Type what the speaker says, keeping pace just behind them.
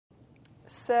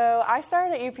So I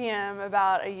started at EPM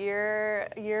about a year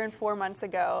and 4 months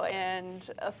ago, and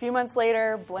a few months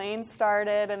later, Blaine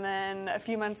started, and then a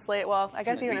few months later, well, I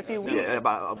guess even a few weeks. Yeah,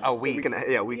 about a week.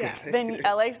 A week. Then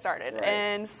LA started, Right.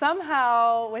 and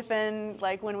somehow within,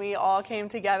 like, when we all came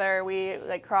together, we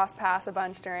like crossed paths a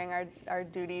bunch during our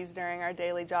duties, during our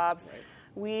daily jobs. Right.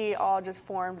 We all just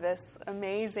formed this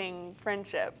amazing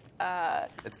friendship.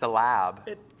 It's the lab.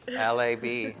 LAB,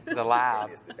 the lab.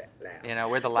 It's the lab. You know,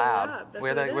 we're the lab.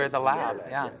 We're the lab.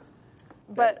 Yeah. Yes.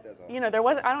 But, That's awesome. you know,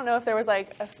 I don't know if there was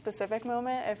like a specific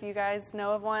moment, if you guys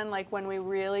know of one, like when we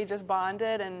really just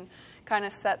bonded and kind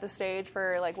of set the stage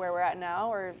for like where we're at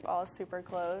now. We're all super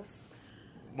close.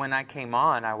 When I came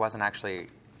on,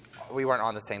 we weren't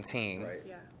on the same team. Right.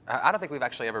 Yeah. I don't think we've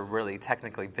actually ever really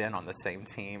technically been on the same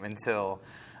team until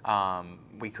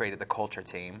we created the culture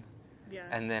team. Yeah.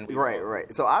 And then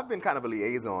Right. So I've been kind of a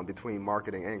liaison between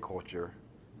marketing and culture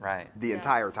the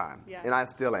entire time, and I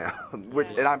still am,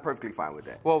 and I'm perfectly fine with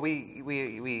that. Well,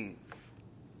 we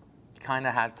kind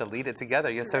of had to lead it together.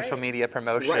 You have social media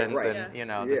promotions Right.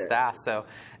 and the staff, so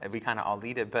we kind of all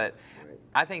lead it. But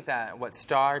I think that what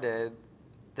started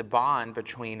the bond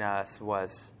between us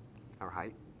was Our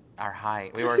height. our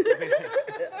height. We were.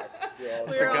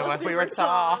 That's a good one. We were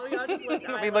tall.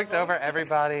 We looked over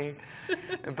everybody.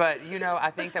 But,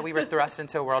 I think that we were thrust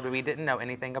into a world we didn't know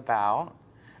anything about.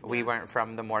 We weren't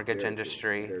from the mortgage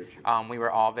industry. Very true. We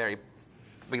were all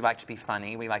we like to be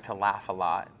funny. We like to laugh a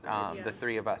lot, the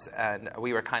three of us. And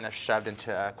we were kind of shoved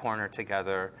into a corner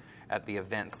together at the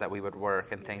events that we would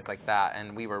work and things like that.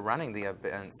 And we were running the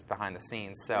events behind the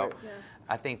scenes. So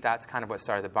I think that's kind of what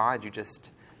started the bond. You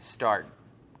just start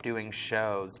doing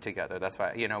shows together. That's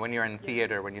why, when you're in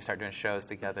theater, when you start doing shows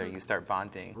together, you start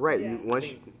bonding. Right.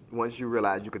 Once you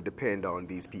realize you can depend on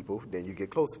these people, then you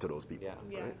get closer to those people.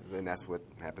 Yeah. Right? And that's what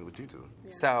happened with you two.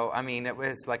 Yeah. So, I mean, it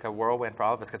was like a whirlwind for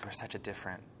all of us because we're such a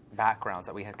different backgrounds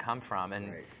that we had come from.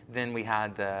 And then we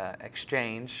had the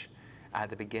exchange at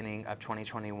the beginning of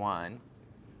 2021.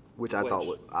 Which I thought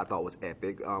was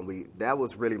epic. That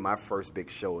was really my first big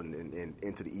show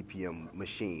into the EPM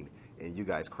machine. And you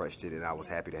guys crushed it, and I was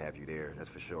happy to have you there, that's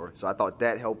for sure. So I thought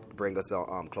that helped bring us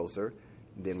closer.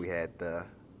 Then we had the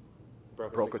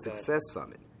Broker Success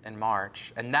Summit. In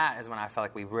March. And that is when I felt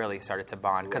like we really started to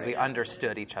bond because we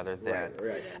understood each other then.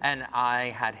 Right. And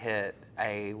I had hit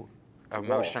a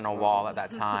emotional wall at that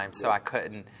time, so I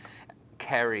couldn't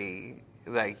carry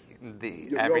like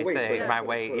everything, my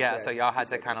weight. Yeah, so y'all had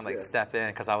to kind of like step in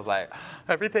because I was like,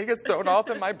 everything is thrown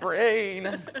off in my brain.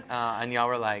 And y'all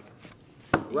were like,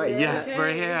 right. Yes,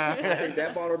 we're here. I think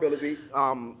that vulnerability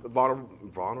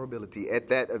at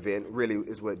that event really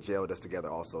is what gelled us together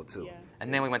also too. Yeah.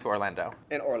 And then we went to Orlando.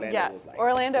 And Orlando was like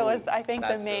Orlando was, I think, the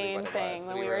That's really main what it thing was.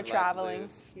 when We we were were let traveling.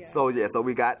 loose. Yeah. So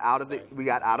we got out of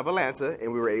Atlanta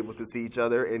and we were able to see each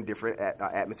other in different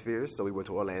atmospheres. So we went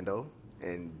to Orlando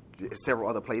and several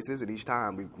other places, and each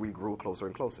time we grew closer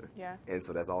and closer. Yeah. And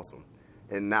so that's awesome.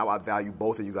 And now I value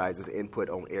both of you guys' input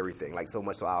on everything, like so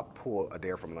much so I'll pull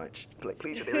Adair from lunch. Like,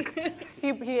 please, Adair.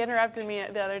 He interrupted me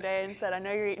the other day and said, I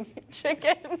know you're eating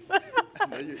chicken,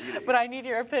 but I need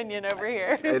your opinion over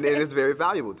here. And it's very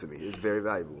valuable to me. It's very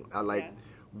valuable. I like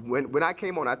when I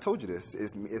came on, I told you this,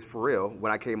 it's for real.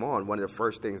 When I came on, one of the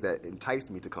first things that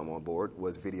enticed me to come on board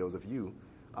was videos of you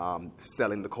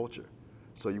selling the culture.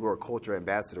 So you were a culture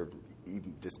ambassador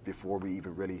even just before we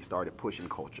even really started pushing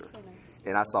culture. So nice.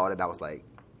 And I saw it and I was like,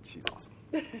 she's awesome.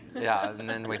 Yeah, and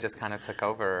then we just kind of took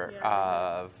over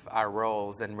of our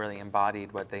roles and really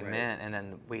embodied what they meant, and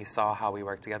then we saw how we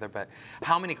worked together. But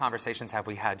how many conversations have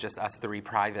we had just us three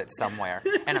private somewhere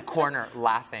in a corner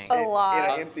laughing? A lot. In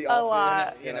an empty a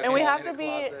office. lot. And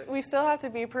we still have to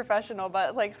be professional,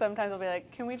 but like sometimes we'll be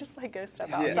like, can we just like go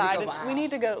step outside? We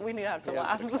need to have some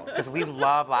laughs. Because we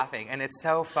love laughing, and it's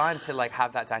so fun to like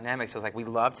have that dynamic. So it's like we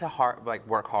love to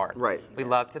work hard. Right. We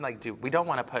love to we don't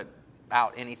want to put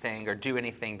out anything or do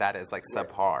anything that is like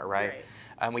subpar, right?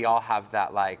 And we all have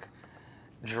that like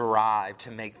drive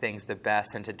to make things the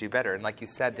best and to do better. And like you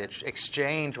said, the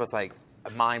exchange was like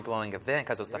a mind-blowing event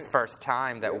because it was the first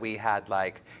time that we had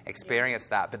like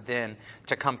experienced that. But then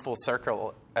to come full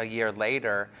circle a year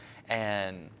later,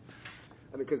 and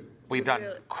I mean, because we've done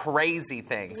crazy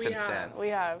things since then. We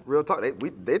have. Real talk,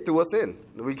 they threw us in.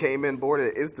 We came in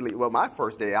boarded instantly. Well, my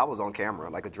first day, I was on camera,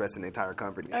 like addressing the entire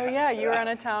company. Oh yeah, you were on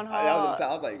a town hall.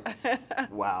 I was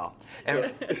like, wow.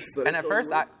 And at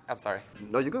first, I'm sorry.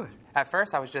 No, you're good. At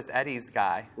first, I was just Eddie's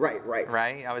guy. Right.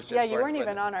 Right? I was just Yeah, you working weren't even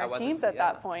with- on I our wasn't- teams at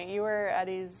yeah. that point. You were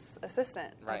Eddie's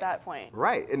assistant Right. at that point.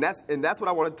 Right, and that's what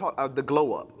I want to talk. The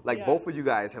glow up, like Yeah. both of you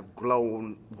guys have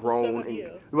grown. have And,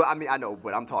 you. well, I mean, I know,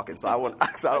 but I'm talking, so I want.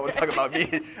 So I don't want to talk about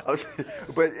me.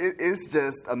 But it's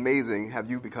just amazing. Have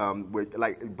you become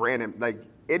like brand, like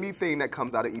anything that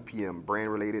comes out of EPM,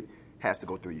 brand related, has to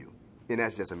go through you, and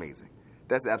that's just amazing.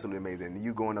 That's absolutely amazing.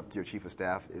 You going up to your chief of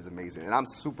staff is amazing, and I'm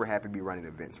super happy to be running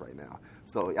events right now.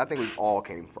 So I think we've all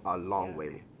came a long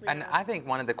way. And I think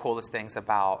one of the coolest things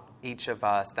about each of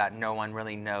us that no one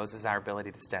really knows is our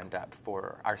ability to stand up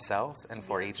for ourselves and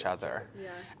for each other.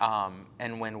 Yeah.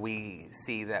 And when we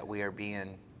see that we are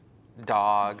being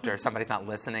dogged or somebody's not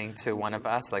listening to one of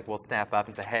us, like we'll snap up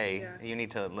and say, hey, you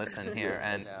need to listen here.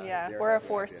 And Yeah, we're a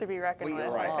force to be reckoned with,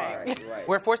 I think. Right.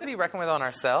 we're forced to be reckoned with on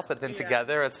ourselves, but then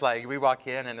together it's like we walk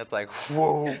in and it's like,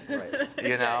 whoa,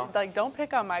 you know? Like, don't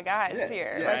pick on my guys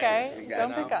here, okay?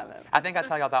 Don't pick on them. I think I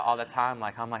tell y'all that all the time.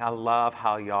 I'm like, I love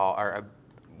how y'all are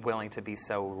willing to be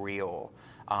so real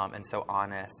and so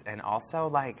honest, and also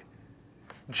like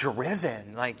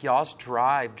driven. Like y'all's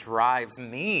drive drives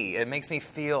me. It makes me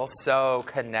feel so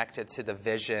connected to the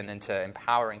vision and to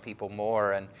empowering people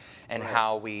more, and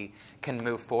how we can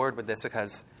move forward with this.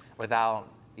 Because without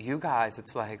you guys,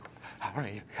 it's like,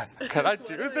 can I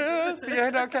do this?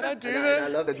 You know, can I do And I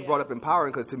this? love that you brought up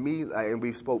empowering, because to me, and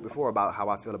we've spoke before about how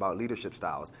I feel about leadership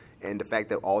styles, and the fact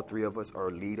that all three of us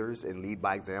are leaders and lead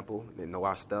by example and know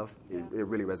our stuff, it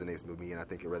really resonates with me, and I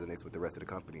think it resonates with the rest of the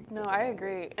company. No, I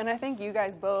agree. And I think you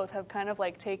guys both have kind of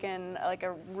like taken like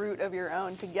a route of your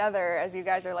own together, as you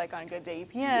guys are like on Good Day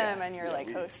EPM and you're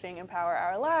like hosting Empower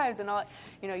Our Lives and all.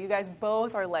 You know, you guys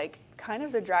both are like kind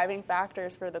of the driving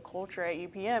factors for the culture at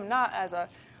EPM, not as a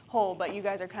whole, but you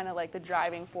guys are kind of like the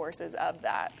driving forces of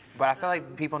that. But I feel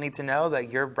like people need to know that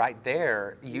you're right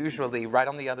there, usually right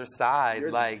on the other side,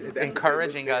 like that's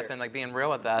encouraging there. us and like being real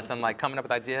with us and like coming up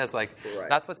with ideas. Like Right.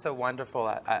 that's what's so wonderful.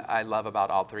 I love about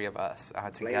all three of us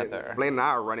together. Blaine and I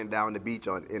are running down the beach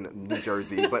in New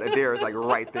Jersey, but Adair is like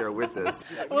right there with us.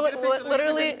 Well,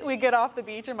 literally, we get off the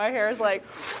beach and my hair is like,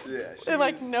 and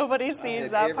like nobody sees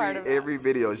And that part of it. every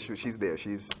video, she's there.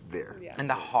 She's there. Yeah. And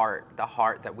the heart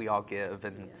that we all give,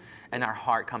 and our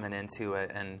heart coming into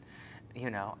it, and you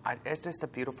know, it's just a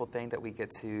beautiful thing that we get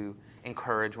to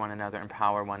encourage one another,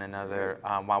 empower one another,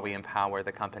 while we empower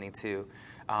the company too.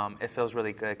 It feels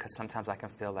really good, because sometimes I can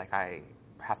feel like I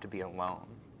have to be alone,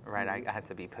 right? I had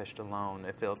to be pushed alone,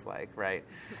 it feels like, right?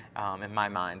 In my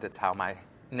mind, that's how my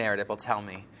narrative will tell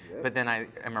me. But then I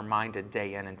am reminded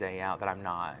day in and day out that I'm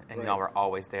not, and y'all are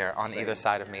always there on either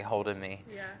side of me, holding me.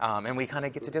 And we kind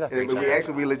of get to do that for And each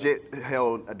other. we legit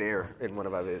held Adair in one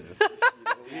of our visits.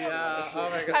 Yeah, oh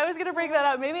my God. I was gonna bring that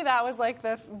up. Maybe that was like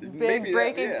the big Maybe that-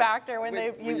 breaking yeah. factor when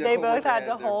When your they both coworker had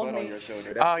has to their hold butt on me. your shoulder,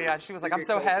 Oh that's yeah, she was like, I'm get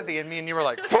so closer. heavy, and me and you were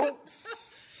like,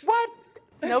 what?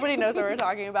 Nobody knows what we're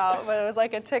talking about, but it was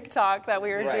like a TikTok that we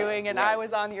were Right, doing, and right. I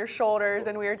was on your shoulders,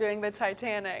 and we were doing the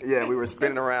Titanic. Yeah, we were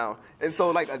spinning around, and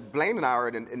so like Blaine and I are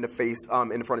in the face,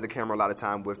 in front of the camera a lot of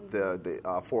time with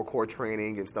the 4 core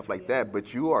training and stuff like that.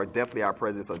 But you are definitely our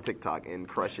presence on TikTok and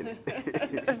crushing it.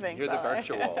 Thanks, You're the LA.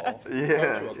 virtual.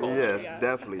 Yeah, Virtual culture. yes, Yeah.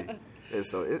 definitely. And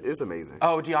so it's amazing.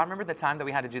 Oh, do y'all remember the time that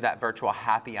we had to do that virtual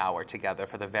happy hour together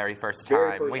for the very first Very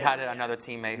time? first We time. had another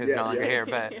teammate who's Yeah, no longer yeah. here,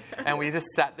 but and we just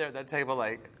sat there at that table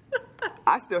like,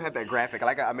 I still have that graphic.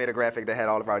 Like I made a graphic that had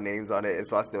all of our names on it, and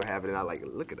so I still have it. And I like,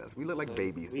 look at us. We look like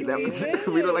babies. We That was- did.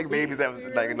 we look like babies that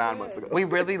was like 9 months ago. we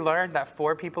really learned that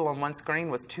 4 people on one screen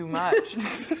was too much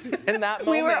in that moment.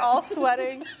 We were all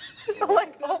sweating.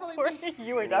 Like all 4.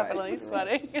 You were definitely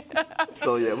sweating.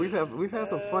 So yeah, we've had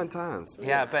some fun times.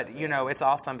 Yeah, but you know, it's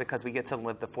awesome because we get to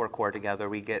live the 4 core together.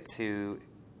 We get to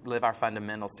live our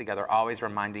fundamentals together, always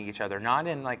reminding each other, not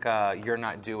in like a you're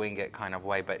not doing it kind of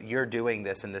way, but you're doing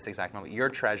this in this exact moment. You're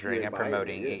treasuring You're and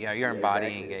promoting embodying it. it, Yeah, you're yeah,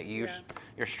 embodying exactly. it.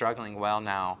 You're struggling well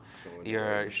now.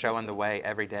 You're showing the way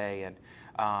every day,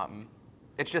 and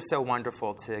it's just so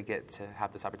wonderful to get to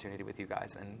have this opportunity with you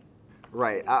guys. And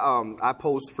Right. I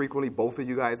post frequently, both of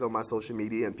you guys, on my social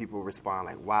media, and people respond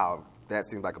like, "Wow, that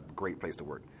seems like a great place to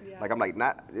work." Yeah. Like I'm like,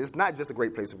 it's not just a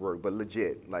great place to work, but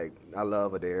legit. Like I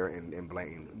love Adair and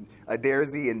Blaine, Adair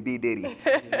Z and B Diddy. You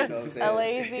know what I'm saying?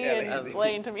 Lazy and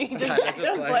Blaine to me. Just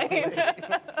Just Blaine.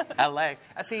 LA.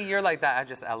 I see you're like that. I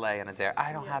just LA and Adair.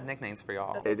 I don't have nicknames for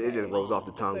y'all. It just rolls off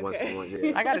the tongue It's once. okay. once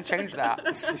yeah. I got to change that.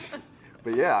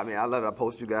 But yeah, I mean, I love it. I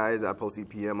post you guys. I post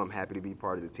EPM. I'm happy to be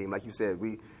part of the team. Like you said,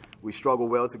 we struggle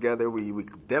well together. We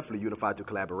definitely unified through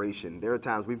collaboration. There are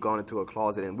times we've gone into a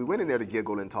closet and we went in there to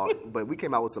giggle and talk, but we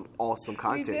came out with some awesome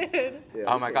content. We did. Yeah,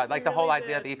 oh my God! Like the whole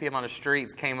idea of the EPM on the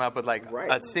streets came up with like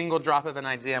a single drop of an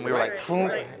idea, and we were like,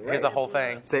 "Here's the whole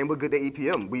thing." Same with Good Day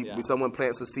EPM. We someone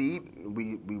plants a seed,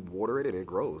 we water it and it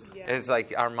grows. Yeah. It's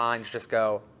like our minds just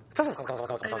go.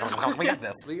 We got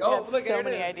this. We have so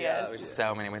many ideas. Yeah, there's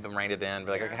so many. We have to rein it in.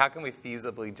 Be like, okay, how can we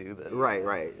feasibly do this?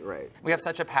 Right. We have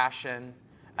such a passion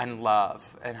and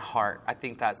love and heart. I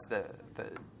think that's the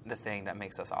thing that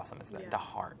makes us awesome is the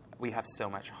heart. We have so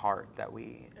much heart that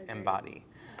we embody.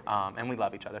 And we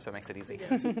love each other, so it makes it easy.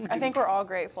 I think we're all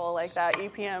grateful like that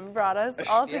EPM brought us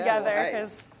all together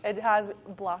because it has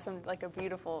blossomed like a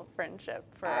beautiful friendship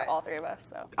for all three of us.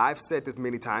 So I've said this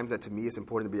many times that to me it's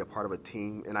important to be a part of a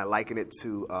team, and I liken it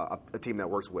to a team that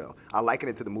works well. I liken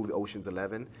it to the movie Ocean's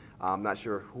 11. I'm not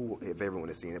sure if everyone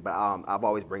has seen it, but I've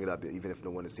always bring it up even if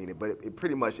no one has seen it. But it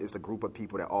pretty much is a group of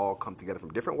people that all come together from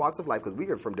different walks of life, because we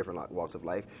are from different walks of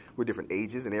life. We're different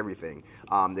ages and everything.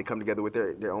 They come together with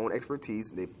their own expertise.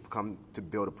 They come to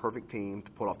build a perfect team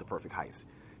to pull off the perfect heist.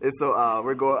 And so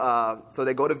so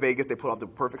they go to Vegas, they pull off the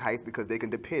perfect heist because they can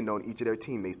depend on each of their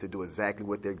teammates to do exactly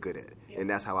what they're good at. And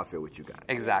that's how I feel with you guys.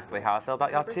 Exactly how I feel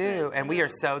about y'all too. And we are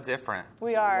so different.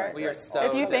 we are. We are so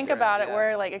If you think different, about it,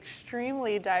 we're like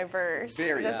extremely diverse.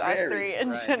 Just us three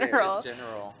in general.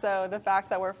 So the fact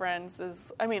that we're friends is,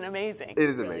 I mean, amazing. It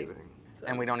is amazing.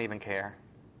 And we don't even care.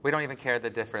 We don't even care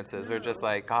the differences. We're just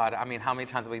like, God, I mean, how many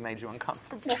times have we made you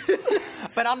uncomfortable?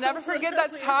 But I'll never forget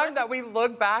that time that we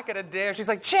look back at Adair. She's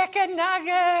like, chicken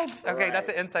nuggets. Okay, that's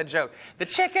an inside joke. The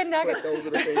chicken nuggets. But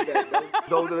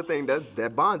those are the things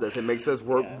that bonds us. It makes us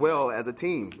work well as a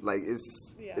team. Like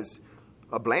it's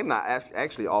Blaine and I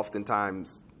actually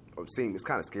oftentimes seem it's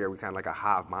kind of scary. We kind of like a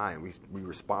hive mind. We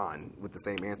respond with the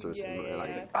same answers.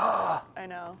 I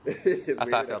know.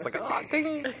 That's how I feel. It's like, oh,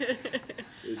 ding.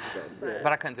 But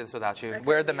I couldn't do this without you.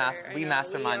 We're the we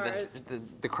mastermind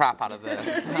the crap out of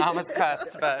this. I almost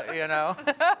cussed, but you know.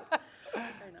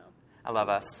 I love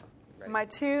us. My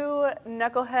two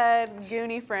knucklehead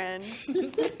goonie friends.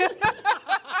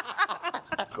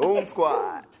 Goon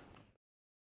Squad.